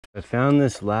I found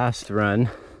this last run.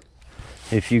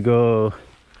 If you go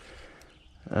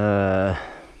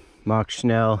Mach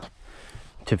Schnell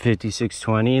to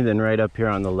 5620, then right up here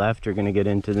on the left you're gonna get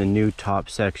into the new top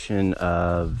section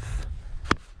of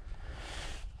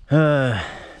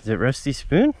is it Rusty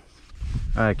Spoon?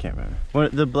 I can't remember.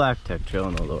 What, the black tech trail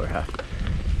in the lower half.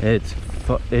 It's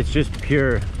just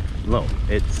pure loam.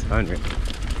 It's unreal.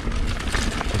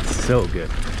 It's so good.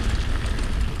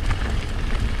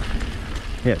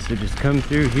 Yeah, so just come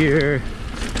through here.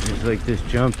 There's like this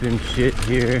jumping shit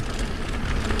here.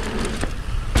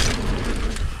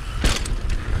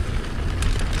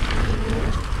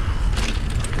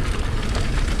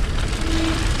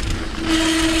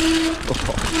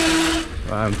 Oh.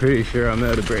 Well, I'm pretty sure I'm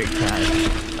out of brake pads.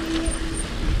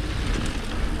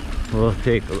 We'll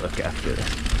take a look after this.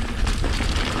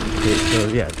 Okay, so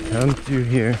yeah, come through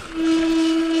here.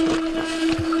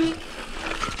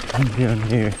 Come down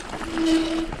here.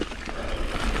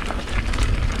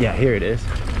 Yeah, here it is.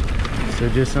 So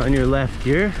just on your left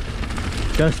here,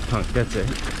 dust punk, that's it.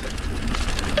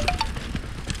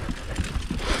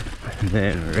 And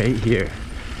then right here.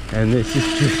 And this is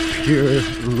just pure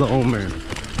Loamer.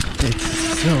 It's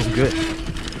so good.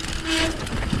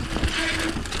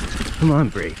 Come on,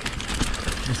 brake.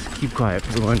 Just keep quiet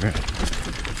for one round.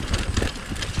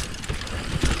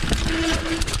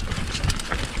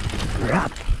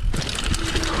 Wrap.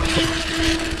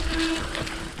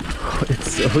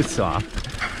 It's so soft.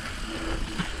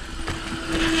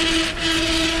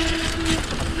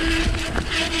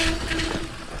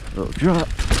 Little drop.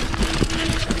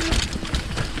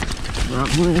 Wrong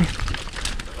way.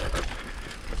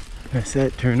 I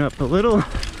said turn up a little.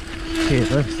 Okay,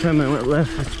 last time I went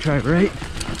left, let's try right.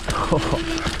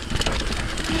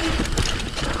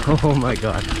 Oh my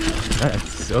god.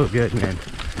 That's so good, man.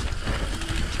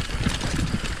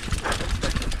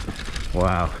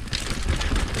 Wow.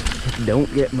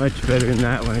 Don't get much better than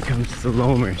that when it comes to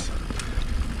Loamers.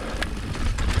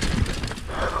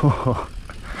 Oh,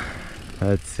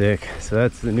 that's sick. So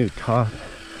that's the new top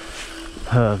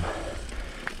of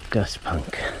Dust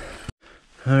Punk.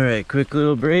 Alright, quick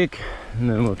little break and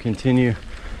then we'll continue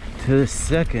to the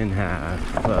second half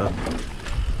of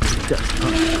Dust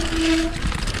Punk.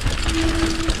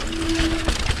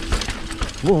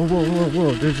 Whoa, whoa, whoa,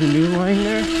 whoa, there's a new line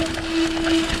there?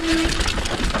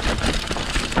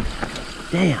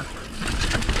 Damn.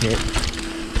 Okay.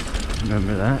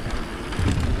 Remember that.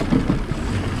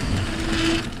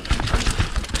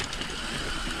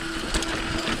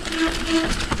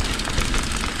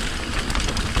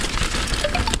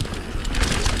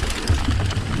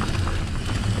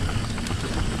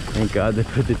 Thank God they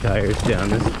put the tires down.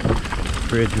 This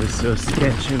bridge was so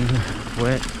sketchy and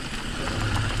wet.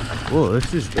 Whoa,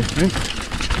 this is different.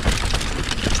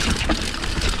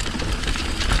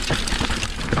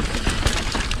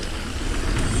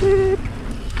 Sick.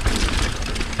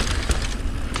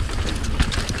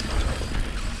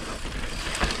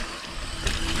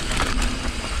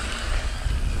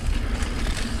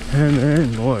 And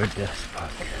then more dust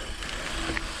punk.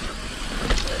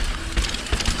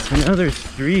 So now there's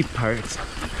 3 parts,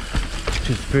 which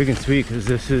is friggin' sweet because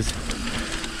this is,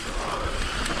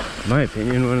 in my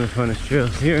opinion, one of the funnest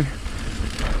trails here.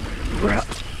 We're up.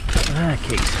 Ah,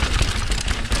 case.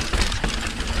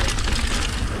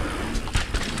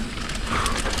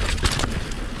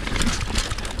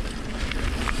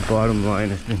 Bottom line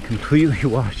has been completely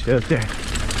washed out there.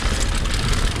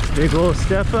 Big old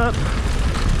step up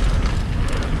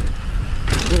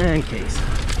and case.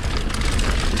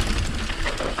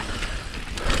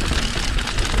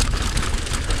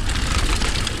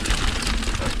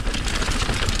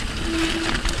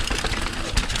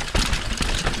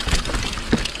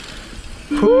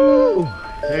 Woo!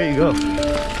 There you go.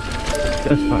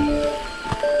 That's fine.